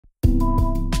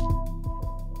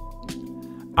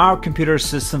Our computer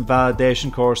system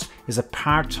validation course is a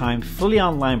part-time, fully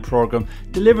online program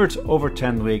delivered over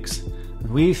 10 weeks.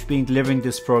 We've been delivering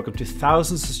this program to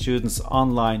thousands of students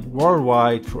online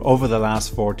worldwide for over the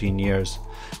last 14 years.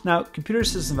 Now, computer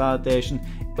system validation,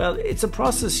 well, it's a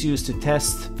process used to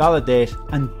test, validate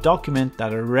and document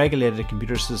that a regulated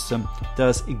computer system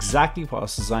does exactly what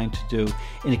it's designed to do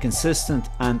in a consistent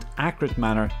and accurate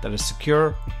manner that is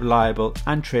secure, reliable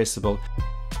and traceable.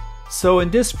 So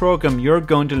in this program, you're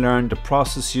going to learn the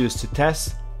process used to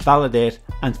test, validate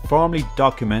and formally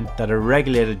document that a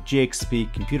regulated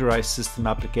GXP computerized system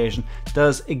application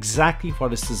does exactly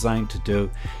what it's designed to do,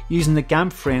 using the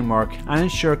GAMP framework and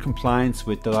ensure compliance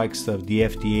with the likes of the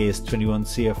FDA's 21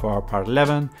 CFR Part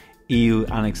 11, EU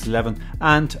Annex 11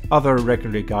 and other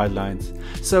regulatory guidelines.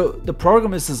 So the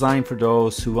program is designed for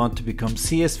those who want to become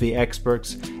CSV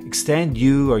experts, extend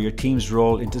you or your team's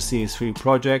role into CSV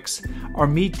projects, or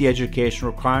meet the education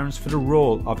requirements for the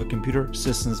role of a computer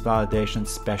systems validation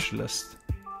specialist.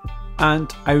 And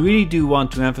I really do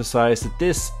want to emphasize that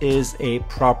this is a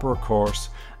proper course.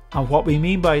 And what we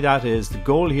mean by that is the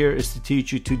goal here is to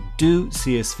teach you to do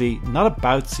CSV, not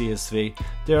about CSV.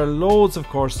 There are loads of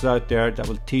courses out there that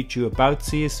will teach you about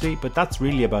CSV, but that's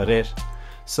really about it.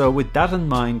 So with that in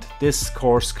mind, this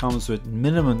course comes with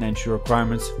minimum entry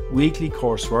requirements, weekly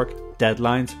coursework,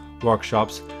 deadlines,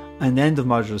 workshops, an end of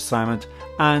module assignment,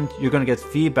 and you're going to get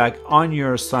feedback on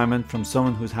your assignment from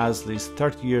someone who has at least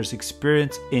 30 years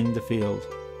experience in the field.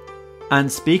 And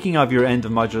speaking of your end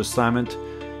of module assignment,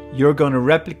 you're going to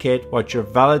replicate what your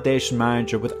validation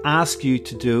manager would ask you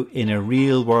to do in a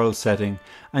real world setting,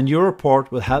 and your report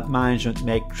will help management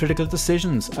make critical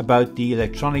decisions about the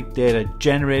electronic data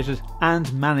generated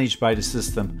and managed by the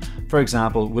system. For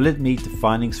example, will it meet the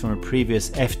findings from a previous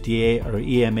FDA or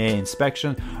EMA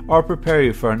inspection, or prepare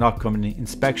you for an upcoming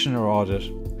inspection or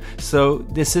audit? So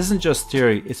this isn't just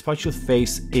theory, it's what you'll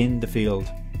face in the field.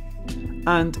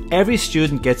 And every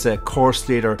student gets a course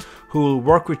leader who will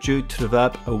work with you to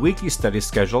develop a weekly study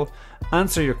schedule,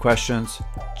 answer your questions,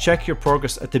 check your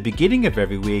progress at the beginning of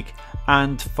every week,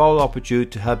 and follow up with you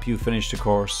to help you finish the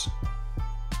course.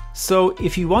 So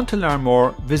if you want to learn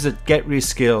more, visit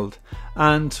GetReskilled,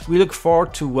 and we look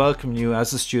forward to welcoming you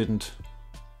as a student.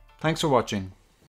 Thanks for watching.